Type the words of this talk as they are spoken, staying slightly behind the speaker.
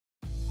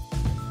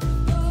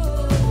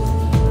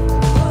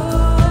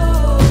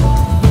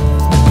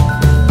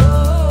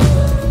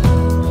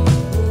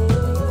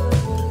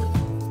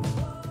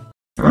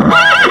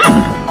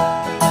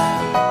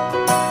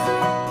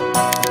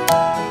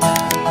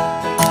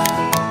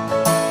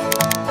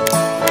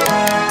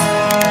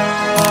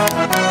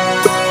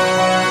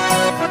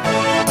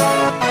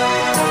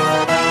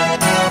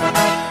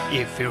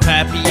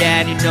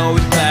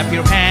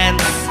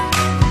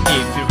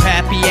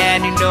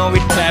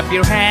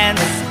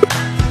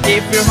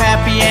If you're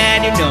happy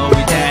and you know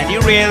it and you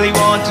really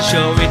want to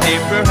show it.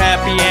 If you're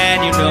happy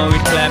and you know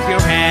it, clap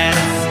your hands.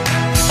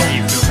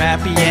 If you're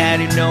happy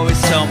and you know it,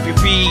 stomp your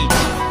feet.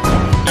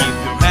 If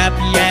you're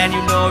happy and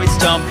you know it,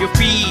 stomp your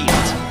feet.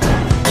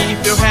 If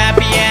you're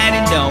happy and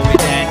you know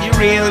it and you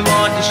really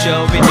want to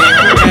show it. If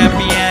you're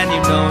happy and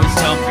you know it,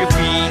 stomp your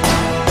feet.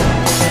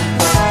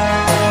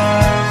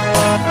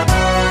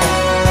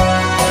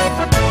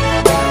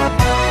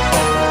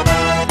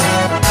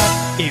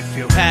 If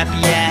you're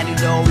happy and you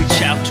know it,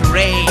 shout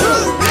hooray!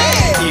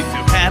 If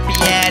you're happy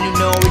and you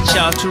know it,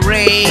 shout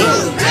hooray!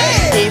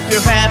 If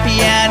you're happy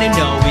and you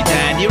know it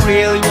and you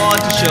really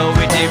want to show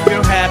it. If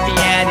you're happy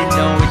and you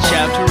know it,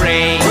 shout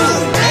hooray!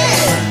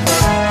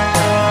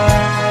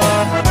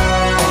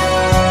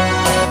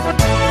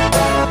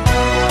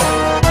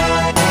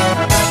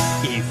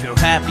 If you're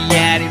happy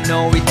and you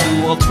know it,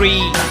 do all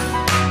three.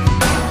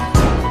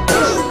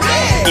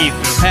 If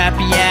you're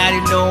happy and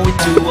you know it,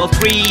 do all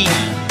three.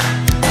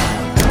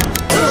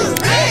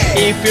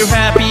 If you're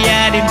happy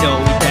and you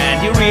know it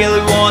and you really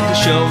want to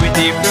show it.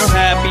 If you're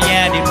happy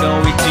and you know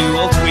it, do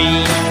all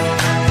three.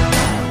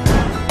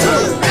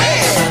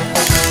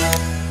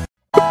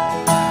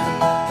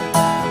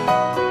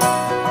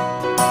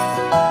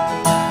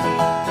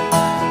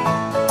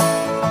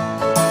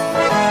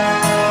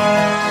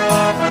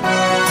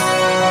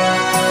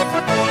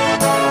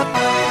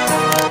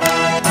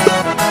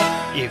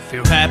 If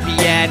you're happy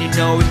and you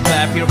know it,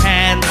 clap your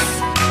hands.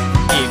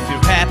 If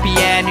you're happy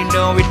and you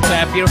know it,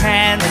 clap your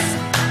hands.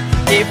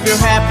 If you're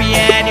happy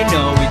and you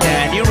know it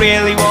and you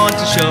really want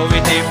to show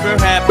it. If you're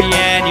happy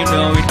and you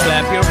know it,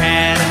 clap your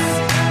hands.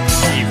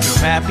 If you're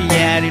happy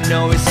and you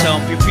know it,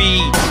 stomp your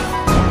feet.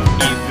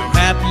 If you're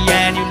happy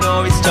and you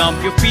know it,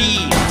 stomp your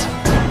feet.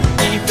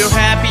 If you're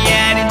happy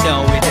and you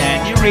know it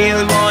and you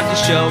really want to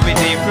show it.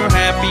 If you're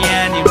happy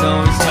and you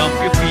know it, stomp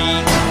your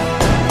feet.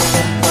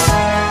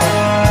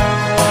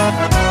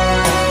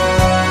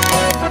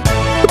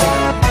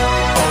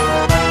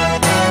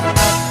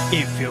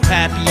 If you're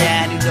happy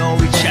and you know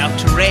it, shout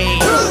hooray!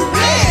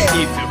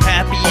 If you're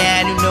happy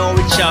and you know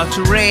it, shout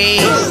hooray!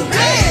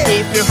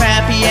 If you're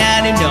happy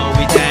and you know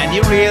it and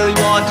you really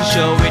want to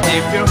show it.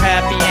 If you're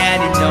happy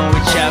and you know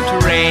it, shout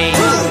hooray!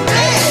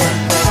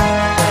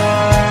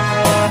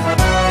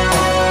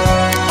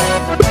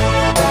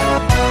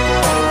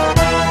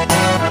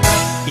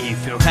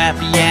 If you're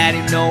happy and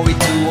you know it,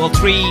 do all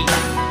three.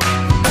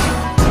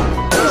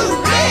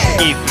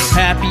 If you're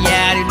happy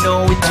and you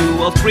know it,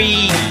 do all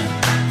three.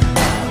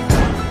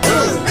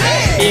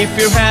 If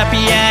you're happy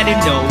and you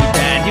know it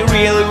and you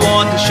really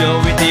want to show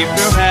it. If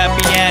you're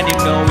happy and you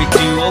know it,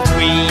 do all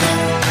three.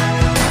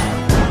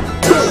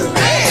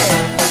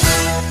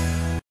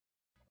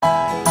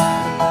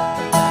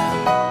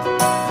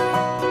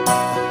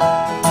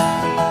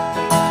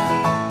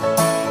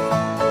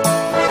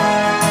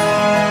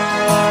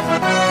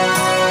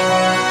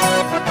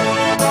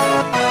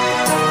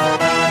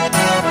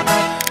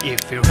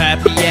 If you're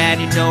happy and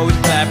you know it,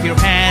 clap your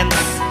hands.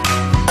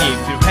 If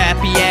you're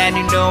happy and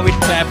you know it,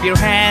 clap your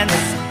hands.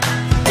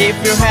 If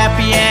you're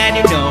happy and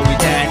you know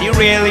it and you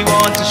really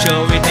want to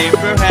show it. If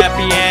you're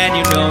happy and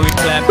you know it,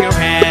 clap your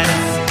hands.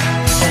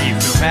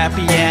 If you're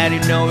happy and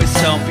you know it,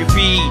 stomp your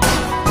feet.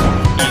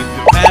 If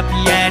you're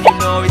happy and you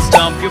know it,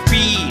 stomp your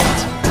feet.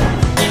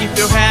 If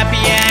you're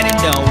happy and you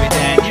know it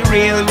and you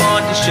really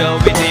want to show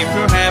it. If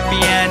you're happy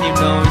and you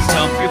know it,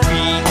 stomp your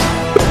feet.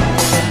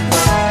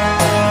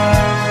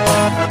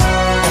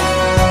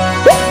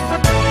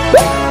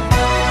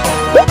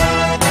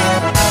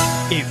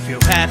 If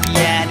you're happy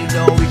and you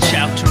know it,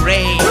 shout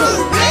hooray!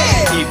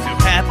 If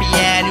you're happy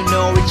and you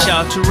know it,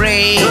 shout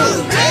hooray!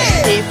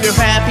 If you're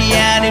happy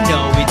and you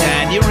know it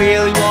and you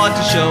really want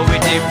to show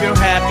it. If you're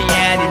happy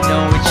and you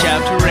know it,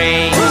 shout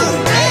hooray!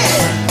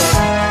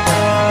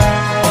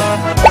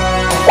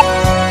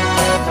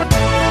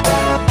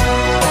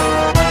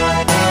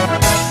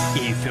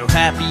 If you're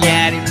happy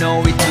and you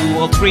know it, do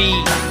all three.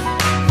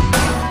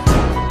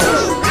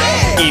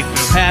 If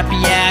you're happy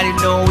and you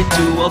know it,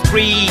 do all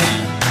three.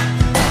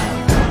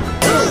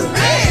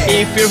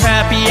 If you're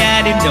happy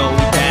and you know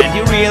it and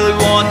you really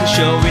want to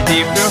show it.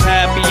 If you're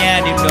happy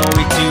and you know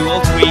it, do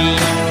all three.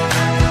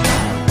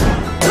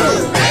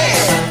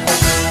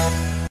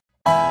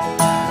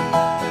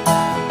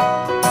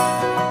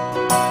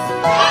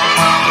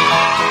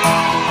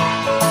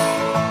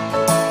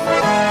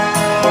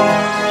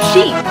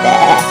 Sheep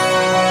there.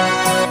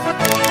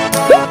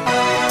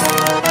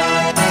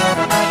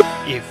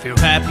 If you're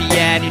happy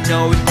and you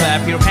know it,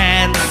 clap your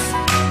hands.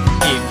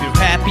 If you're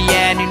happy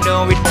and you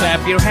know it,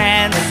 clap your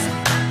hands.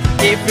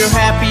 If you're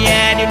happy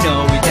and you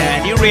know it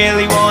and you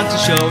really want to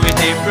show it.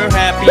 If you're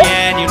happy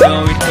and you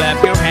know it,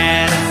 clap your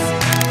hands.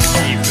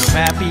 If you're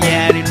happy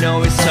and you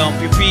know it, stomp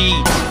your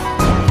feet.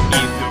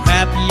 If you're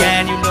happy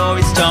and you know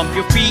it, stomp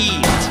your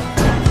feet.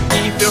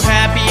 If you're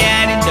happy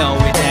and you know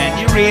it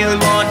and you really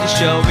want to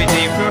show it.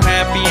 If you're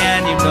happy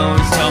and you know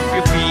it, stomp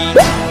your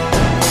feet.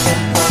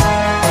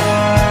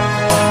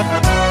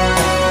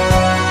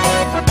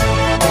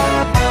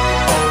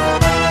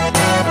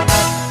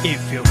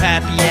 If you're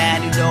happy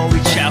and you know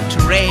it, shout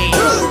hooray!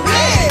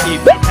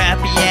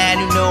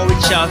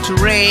 shout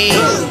hooray!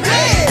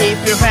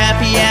 If you're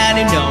happy and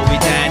you know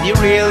it and you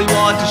really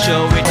want to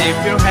show it, if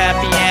you're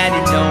happy and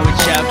you know it,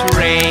 shout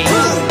hooray!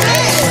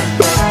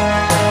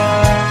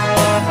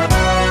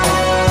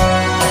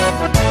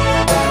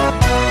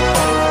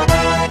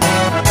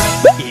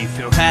 If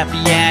you're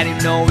happy and you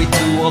know it,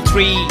 2 or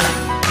 3.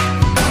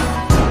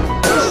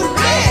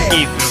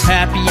 If you're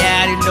happy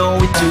and you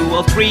know it, 2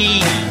 or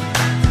 3.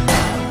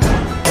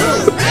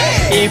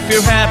 If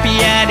you're happy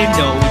and you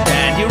know it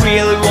and you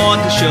really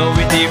want to show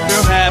it, if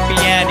you're happy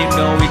and you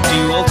know it,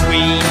 2 or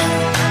 3.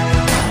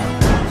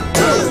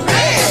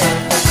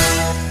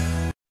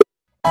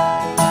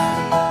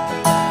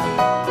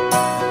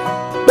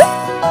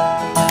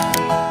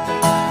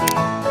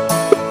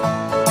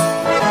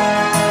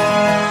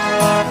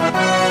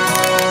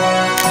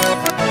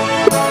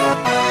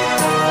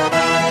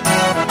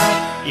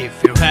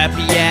 If you're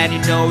happy and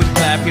you know it,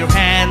 clap your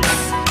hands.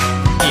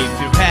 If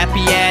you're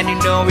happy and you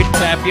know it,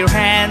 clap your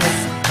hands.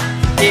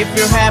 If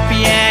you're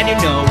happy and you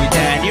know it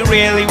and you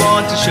really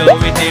want to show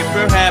it, if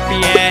you're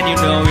happy and you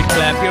know it,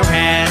 clap your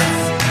hands.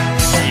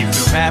 If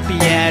you're happy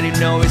and you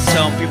know it,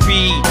 stomp your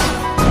feet.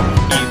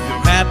 If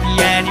you're happy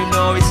and you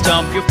know it,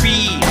 stomp your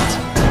feet.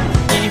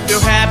 If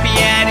you're happy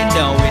and you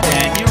know it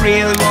and you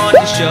really want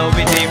to show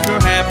it, if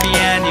you're happy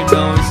and you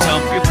know it,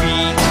 stomp your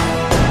feet.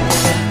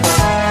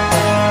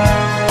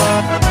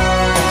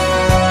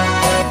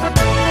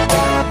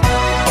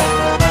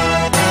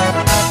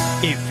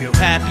 If you're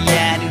happy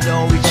and you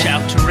know it,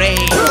 shout hooray!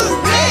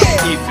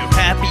 If you're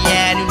happy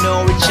and you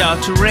know it,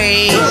 shout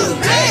hooray!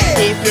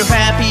 If you're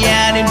happy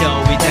and you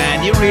know it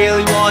and you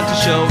really want to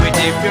show it,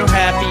 if you're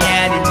happy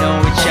and you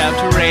know it, shout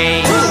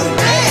hooray!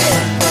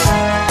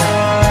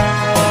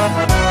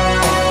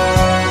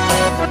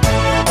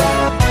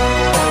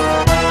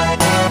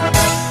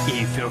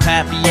 If you're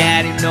happy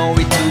and you know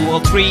it, 2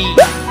 or 3.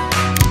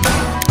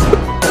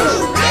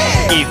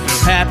 If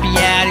you're happy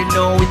and you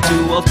know it,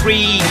 2 or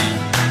 3.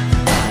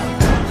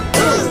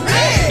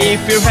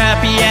 If you're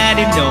happy and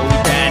you know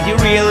it and you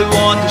really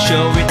want to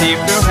show it, if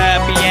you're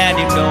happy and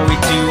you know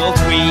it, 2 or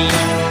 3.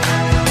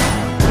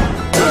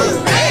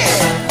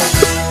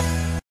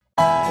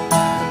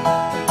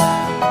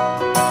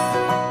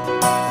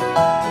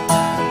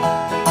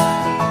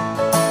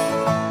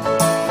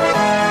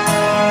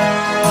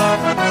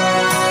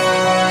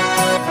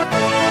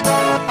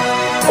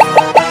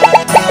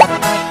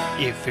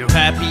 If you're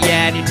happy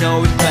and you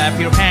know it, clap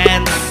your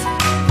hands.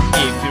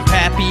 If you're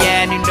happy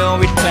and you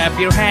know it, clap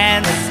your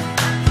hands.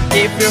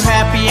 If you're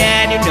happy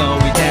and you know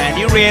it and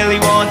you really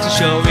want to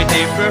show it,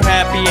 if you're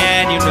happy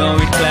and you know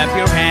it, clap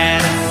your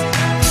hands.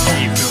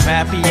 If you're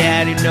happy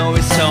and you know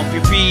it, stomp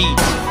your feet.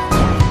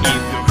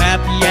 If you're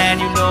happy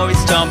and you know it,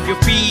 stomp your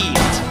feet.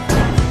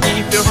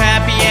 If you're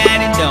happy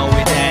and you know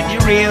it and you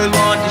really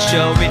want to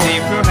show it,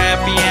 if you're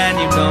happy and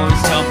you know it,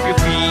 stomp your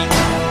feet.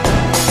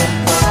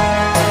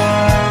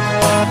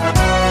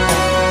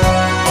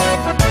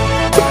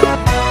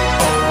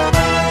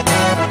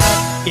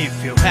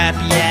 If you're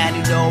happy and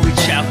you know it,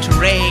 shout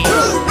hooray!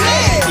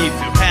 If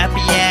you're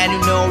happy and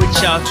you know it,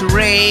 shout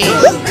hooray!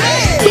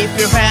 If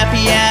you're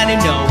happy and you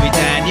know it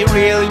and you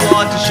really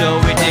want to show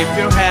it, if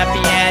you're happy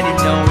and you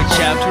know it,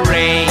 shout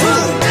hooray!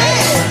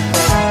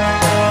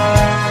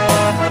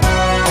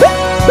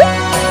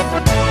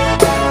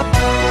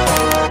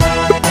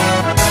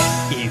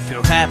 If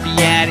you're happy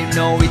and you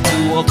know it,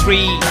 2 or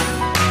 3.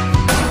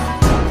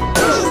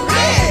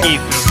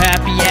 If you're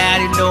happy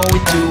and you know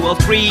it, 2 or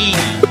 3.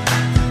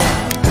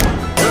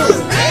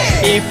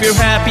 If you're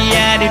happy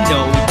and you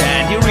know it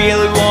and you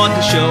really want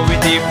to show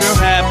it, if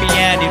you're happy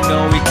and you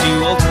know it,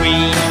 2 or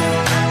 3.